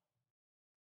some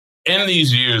in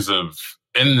these years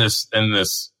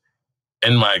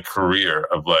in my career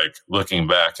of like looking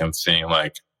back and seeing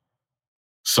like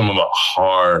some of the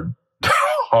hard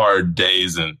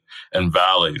days and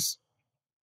valleys.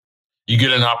 You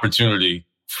get an opportunity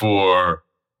for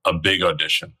a big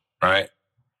audition, right?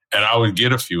 And I would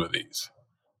get a few of these.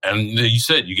 And you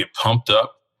said you get pumped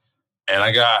up. And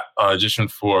I got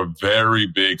auditioned for a very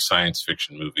big science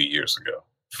fiction movie years ago.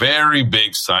 Very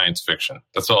big science fiction.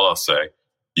 That's all I'll say.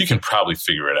 You can probably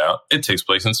figure it out. It takes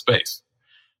place in space.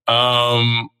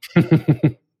 And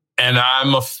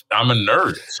I'm a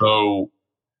nerd. So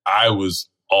I was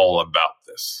all about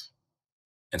this.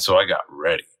 And so I got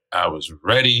ready. I was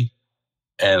ready.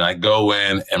 And I go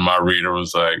in and my reader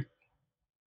was like,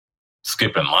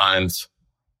 skipping lines.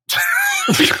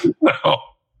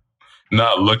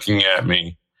 Not looking at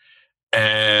me.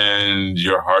 And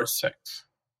your heart sinks.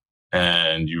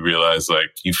 And you realize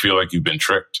like, you feel like you've been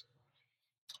tricked.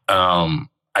 I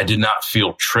did not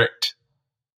feel tricked.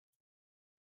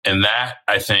 And that,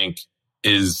 I think,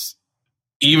 is,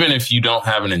 even if you don't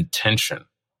have an intention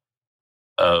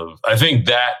I think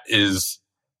that is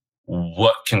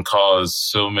what can cause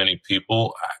so many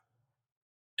people.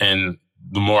 And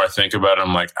the more I think about it,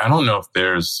 I'm like, I don't know if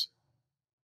there's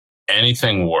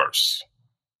anything worse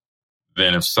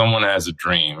than if someone has a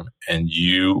dream and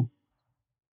you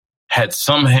had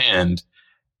some hand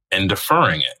in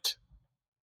deferring it.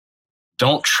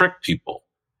 Don't trick people.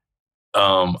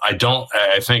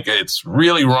 I think it's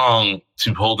really wrong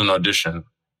to hold an audition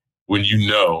when you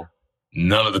know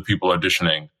none of the people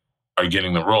auditioning are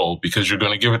getting the role because you're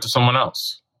going to give it to someone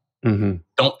else. Mm-hmm.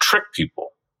 Don't trick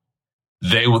people.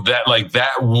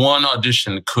 That one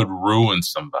audition could ruin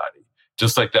somebody,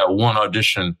 just like that one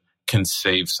audition can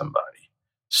save somebody.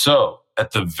 So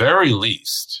at the very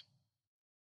least,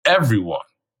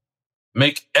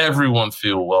 make everyone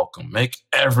feel welcome, make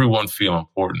everyone feel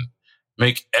important,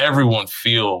 make everyone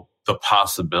feel the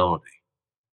possibility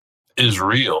is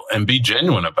real, and be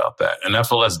genuine about that. And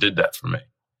FLS did that for me.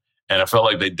 And I felt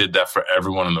like they did that for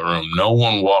everyone in the room. No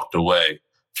one walked away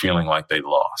feeling like they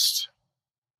lost.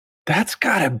 That's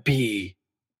gotta be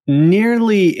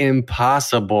nearly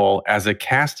impossible as a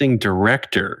casting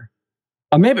director.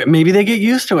 Maybe they get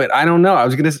used to it. I don't know. I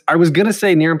was gonna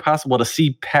say near impossible to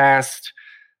see past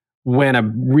when a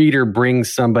reader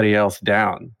brings somebody else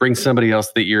down, brings somebody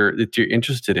else that you're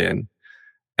interested in.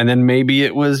 And then maybe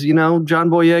it was, John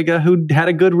Boyega who had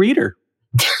a good reader.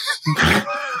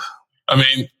 I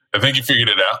mean, I think you figured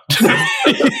it out.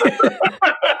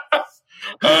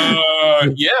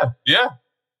 Yeah.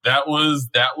 That was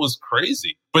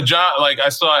crazy. But John, like I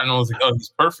saw it and I was like, oh,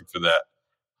 he's perfect for that.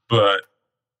 But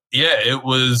yeah, it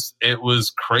was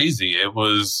crazy.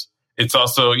 It's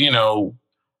also,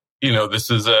 this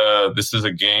is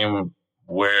a game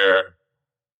where,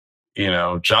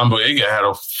 John Boyega had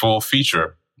a full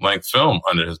feature length film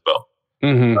under his belt.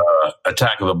 Mm-hmm.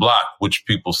 Attack of the Block, which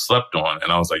people slept on.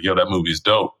 And I was like, yo, that movie's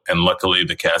dope. And luckily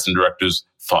the casting directors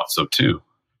thought so too.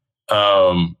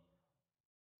 But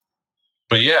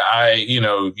yeah,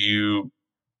 you're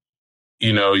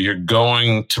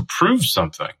going to prove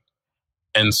something.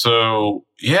 And so,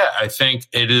 yeah, I think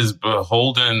it is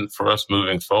beholden for us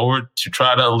moving forward to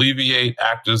try to alleviate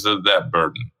actors of that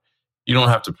burden. You don't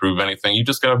have to prove anything. You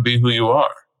just got to be who you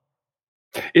are.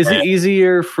 Is it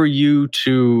easier for you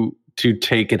to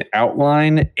take an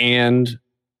outline and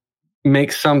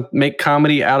make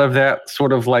comedy out of that,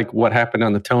 sort of like what happened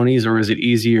on the Tonys, or is it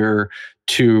easier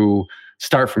to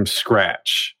start from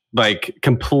scratch, like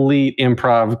complete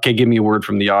improv? Okay, give me a word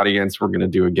from the audience. We're going to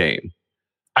do a game.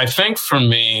 I think for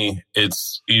me,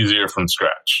 it's easier from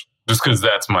scratch, just because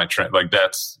that's my trend. Like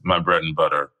that's my bread and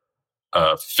butter.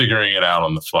 Figuring it out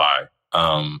on the fly,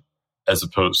 as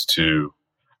opposed to,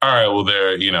 all right, well,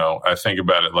 I think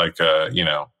about it like,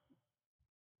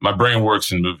 my brain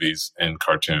works in movies and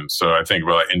cartoons. So I think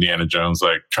about like Indiana Jones,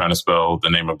 like trying to spell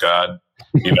the name of God,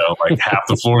 like half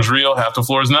the floor is real, half the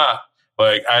floor is not.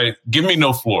 Like, give me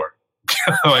no floor.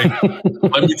 Like,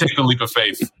 let me take the leap of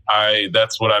faith.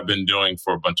 That's what I've been doing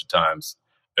for a bunch of times.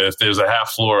 If there's a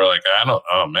half floor, like, I'm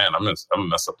gonna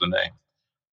mess up the name.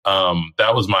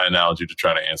 That was my analogy to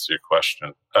try to answer your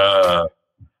question.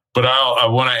 But I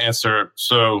want to answer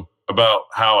about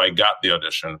how I got the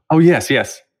audition. Oh, yes.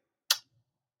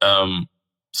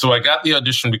 So I got the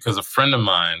audition because a friend of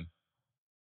mine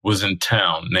was in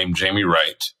town named Jamie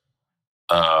Wright,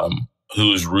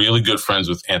 who is really good friends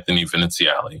with Anthony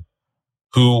Veneziali,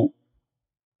 who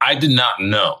I did not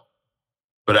know,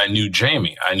 but I knew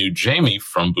Jamie. I knew Jamie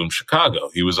from Boom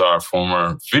Chicago. He was our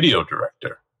former video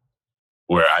director,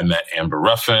 where I met Amber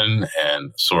Ruffin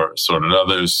and sort of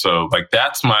others. So like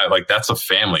that's a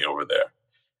family over there.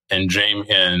 And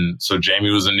so Jamie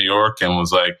was in New York and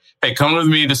was like, "Hey, come with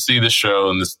me to see the show."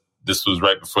 And this was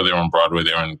right before they were on Broadway.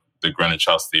 They were in the Greenwich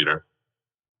House Theater.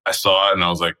 I saw it and I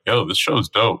was like, "Yo, this show is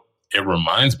dope." It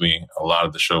reminds me a lot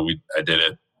of the show I did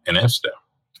it in Amsterdam,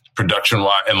 production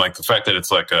wise, and like the fact that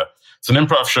it's like it's an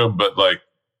improv show, but like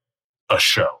a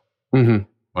show. Mm-hmm.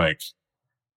 Like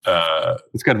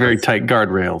it's got very tight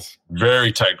guardrails.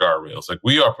 Very tight guardrails. Like,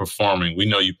 we are performing. We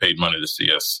know you paid money to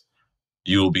see us.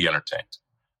 You will be entertained.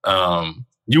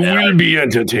 You will be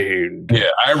entertained.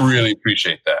 Yeah, I really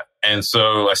appreciate that. And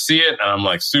so I see it and I'm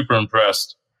like super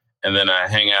impressed. And then I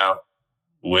hang out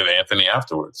with Anthony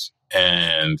afterwards.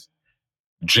 And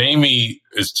Jamie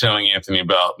is telling Anthony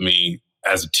about me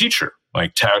as a teacher.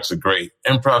 Like, Tarik's a great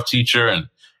improv teacher. And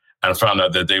I found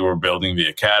out that they were building the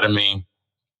academy.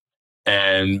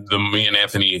 And me and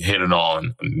Anthony hit it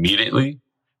on immediately.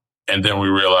 And then we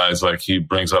realized, like, he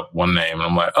brings up one name and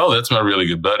I'm like, "Oh, that's my really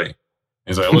good buddy."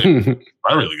 He's like, "Wait,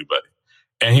 my really good buddy."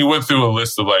 And he went through a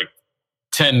list of like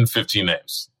 10, 15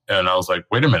 names. And I was like,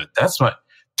 "Wait a minute,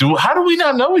 how do we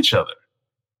not know each other?"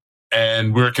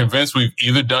 And we're convinced we've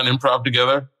either done improv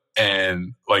together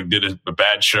and like did a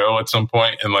bad show at some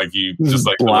point, and like you just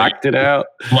like blocked it out.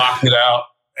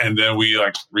 And then we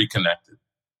like reconnected.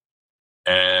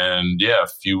 And yeah, a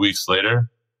few weeks later,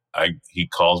 he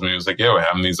calls me. He was like, "Yeah, we're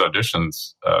having these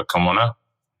auditions. Come on out."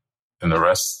 And the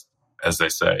rest, as they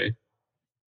say,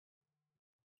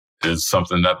 is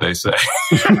something that they say.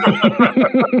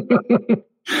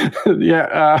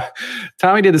 Yeah.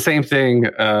 Tommy did the same thing.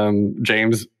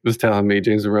 James Monroe was telling me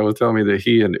that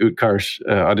he and Utkarsh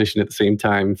auditioned at the same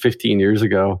time 15 years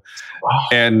ago. Wow.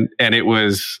 And it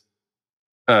was,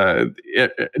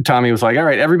 Tommy was like, "All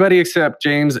right, everybody except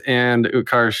James and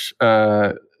Utkarsh,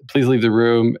 please leave the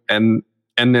room." And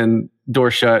then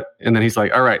door shut. And then he's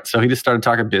like, "All right." So he just started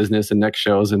talking business and next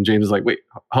shows. And James is like, "Wait,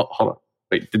 hold on.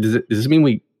 Wait, does this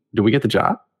mean do we get the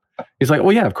job?" He's like,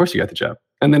 "Well, yeah, of course you got the job."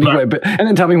 And then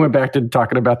then Tommy went back to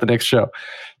talking about the next show.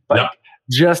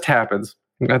 Just happens.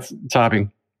 That's Tommy.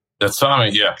 That's Tommy,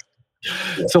 yeah.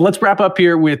 So let's wrap up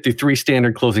here with the 3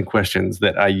 standard closing questions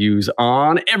that I use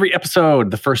on every episode.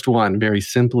 The first one, very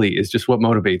simply, is just what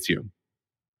motivates you?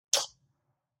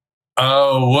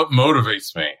 What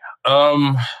motivates me?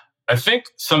 I think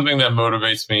something that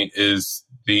motivates me is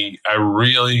the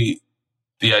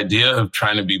idea of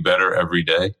trying to be better every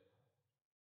day.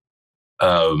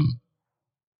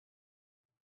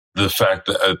 The fact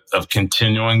of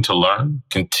continuing to learn,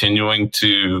 continuing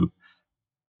to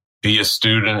be a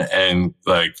student, and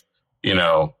like,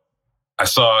 I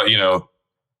saw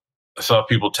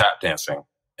people tap dancing,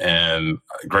 and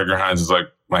Gregor Hines is like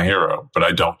my hero, but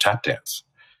I don't tap dance.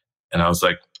 And I was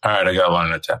like, all right, I got to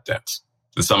learn to tap dance.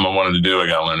 It's something I wanted to do. I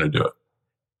got to learn to do it.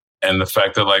 And the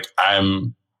fact that like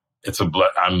I'm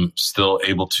still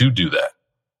able to do that.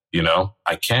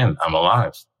 I'm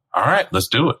alive. All right, let's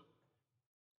do it.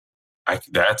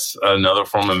 That's another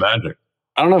form of magic.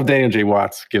 I don't know if Daniel J.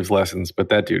 Watts gives lessons, but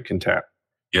that dude can tap.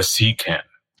 Yes, he can.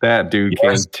 That dude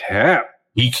can tap.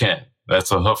 He can.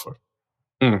 That's a hoofer.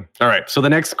 All right. So the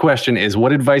next question is,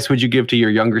 what advice would you give to your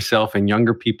younger self and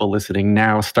younger people listening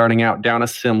now, starting out down a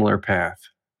similar path?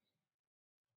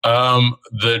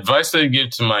 The advice I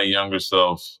give to my younger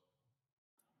self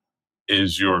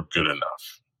is, you're good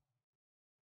enough.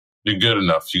 You're good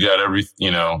enough. You got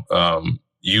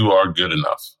you are good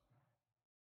enough.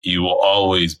 You will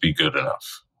always be good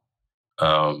enough.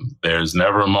 There's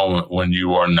never a moment when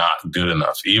you are not good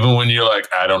enough. Even when you're like,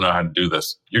 I don't know how to do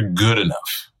this, you're good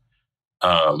enough.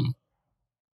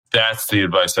 That's the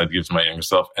advice I'd give to my younger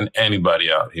self and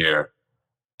anybody out here.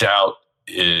 Doubt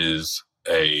is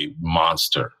a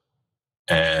monster,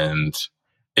 and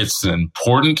it's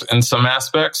important in some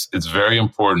aspects. It's very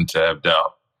important to have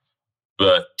doubt,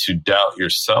 but to doubt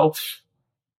yourself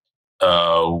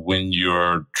when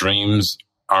your dreams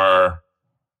are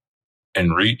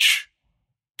in reach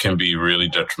can be really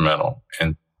detrimental.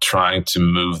 And trying to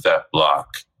move that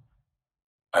block,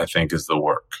 I think, is the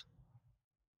work.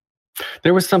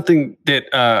 There was something that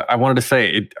I wanted to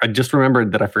say. I just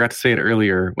remembered that I forgot to say it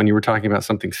earlier when you were talking about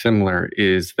something similar,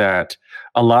 is that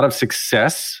a lot of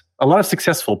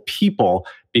successful people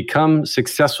become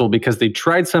successful because they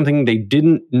tried something they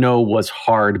didn't know was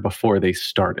hard before they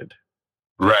started.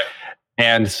 Right.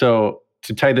 And so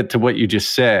to tie that to what you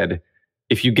just said,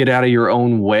 if you get out of your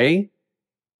own way,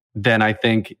 then I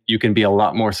think you can be a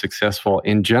lot more successful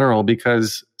in general,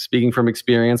 because speaking from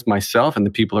experience myself and the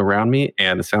people around me,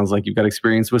 and it sounds like you've got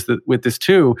experience with this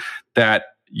too, that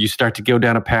you start to go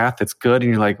down a path that's good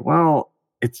and you're like, well,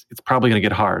 it's probably going to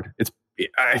get hard.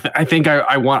 I think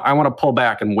I want to pull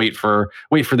back and wait for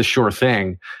the sure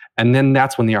thing. And then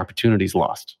that's when the opportunity's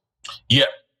lost. Yeah.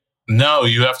 No,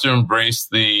 you have to embrace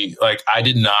I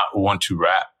did not want to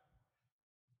rap.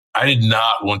 I did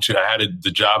not want to.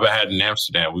 The job I had in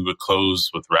Amsterdam, we would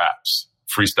close with raps,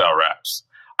 freestyle raps.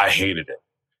 I hated it.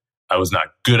 I was not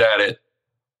good at it.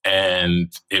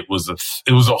 And it was a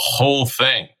whole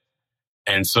thing.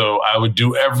 And so I would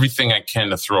do everything I can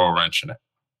to throw a wrench in it.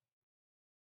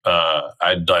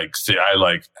 I'd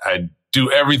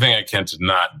do everything I can to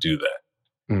not do that.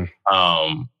 And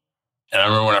I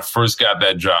remember when I first got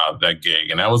that job, that gig,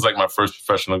 and that was like my first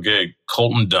professional gig,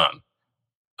 Colton Dunn.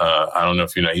 I don't know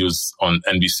if you know, he was on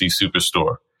NBC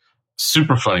Superstore.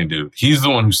 Super funny dude. He's the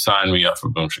one who signed me up for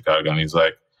Boom Chicago. And he's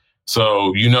like,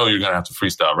 so you're going to have to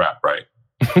freestyle rap, right?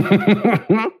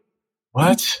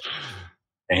 What?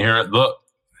 And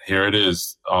here it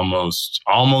is, almost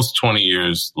 20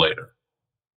 years later.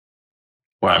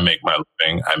 Wow. I make my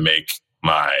living. I make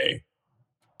my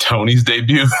Tony's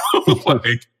debut.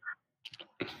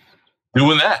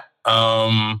 Doing that.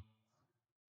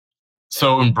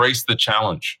 So embrace the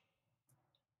challenge.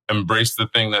 Embrace the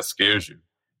thing that scares you.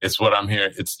 It's what I'm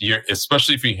hearing.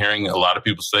 Especially if you're hearing a lot of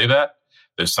people say that,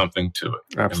 there's something to it.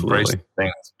 Absolutely. Embrace the thing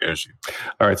that scares you.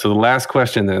 All right. So the last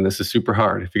question then, this is super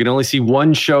hard. If you could only see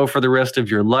one show for the rest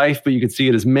of your life, but you could see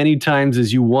it as many times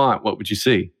as you want, what would you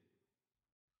see?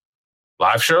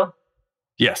 Live show?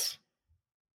 Yes.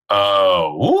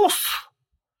 Oof.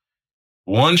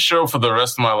 One show for the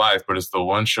rest of my life, but it's the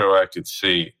one show I could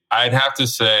see. I'd have to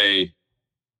say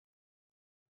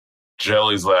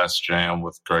Jelly's Last Jam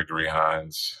with Gregory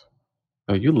Hines.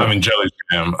 Oh, you love Jelly's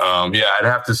Jam. Yeah, I'd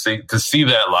have to see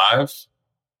that live.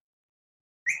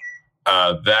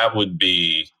 That would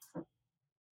be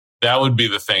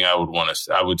the thing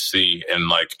I would see,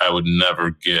 and I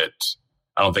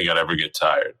don't think I'd ever get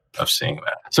tired of seeing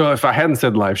that. So if I hadn't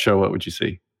said live show, what would you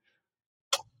see?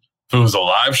 If it was a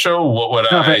live show, what would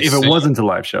I see? If it wasn't a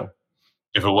live show.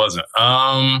 If it wasn't.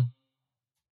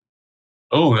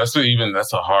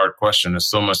 That's a hard question. There's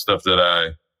so much stuff that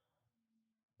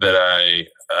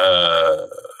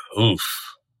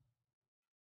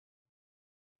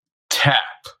Tap,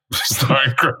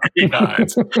 starring Gregory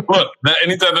Hines. Look,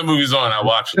 anytime that movie's on, I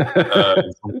watch it.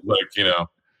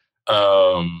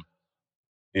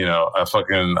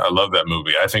 I love that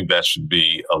movie. I think that should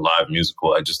be a live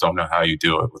musical. I just don't know how you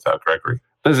do it without Gregory.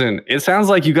 Listen, it sounds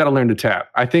like you got to learn to tap.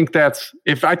 I think that's,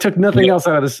 if I took nothing else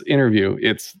out of this interview,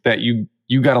 it's that you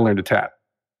got to learn to tap.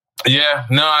 Yeah,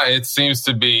 no, it seems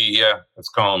to be, it's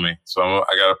calling me. So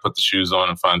I got to put the shoes on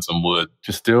and find some wood.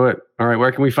 Just do it. All right.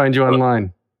 Where can we find you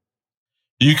online?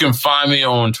 You can find me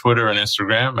on Twitter and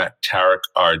Instagram at Tarik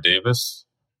R. Davis.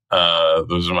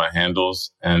 Those are my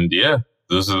handles. And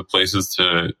those are the places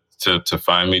to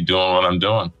find me doing what I'm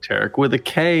doing. Tarik with a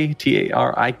K,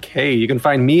 Tarik. You can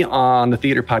find me on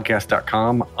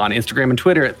thetheaterpodcast.com, on Instagram and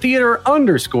Twitter at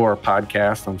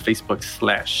theater_podcast, on Facebook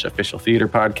 /official theater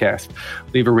podcast.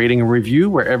 Leave a rating and review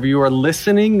wherever you are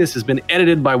listening. This has been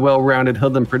edited by Well-Rounded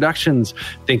Hoodlum Productions.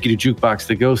 Thank you to Jukebox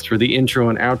the Ghost for the intro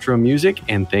and outro music.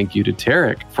 And thank you to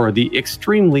Tarik for the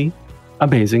extremely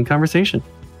amazing conversation.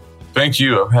 Thank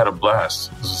you. I've had a blast.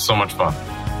 This was so much fun.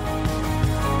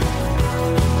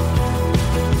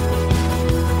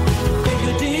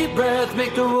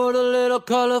 Make the road a little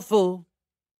colorful.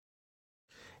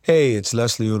 Hey, it's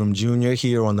Leslie Odom Jr.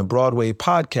 here on the Broadway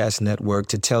Podcast Network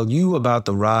to tell you about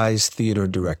the Rise Theater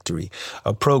Directory,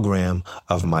 a program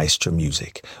of Maestro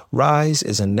Music. Rise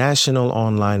is a national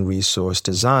online resource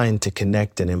designed to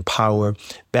connect and empower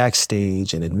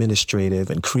backstage and administrative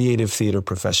and creative theater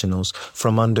professionals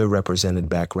from underrepresented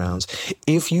backgrounds.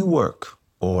 If you work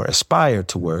or aspire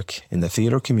to work in the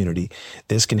theater community,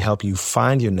 this can help you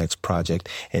find your next project.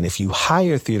 And if you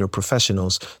hire theater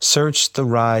professionals, search the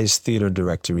Rise Theater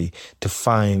Directory to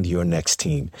find your next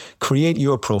team. Create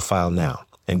your profile now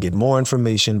and get more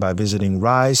information by visiting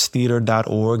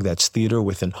risetheater.org. That's theater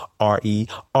with an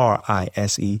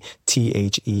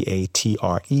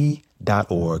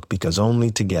RERISETHEATRE.org, because only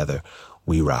together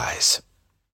we rise.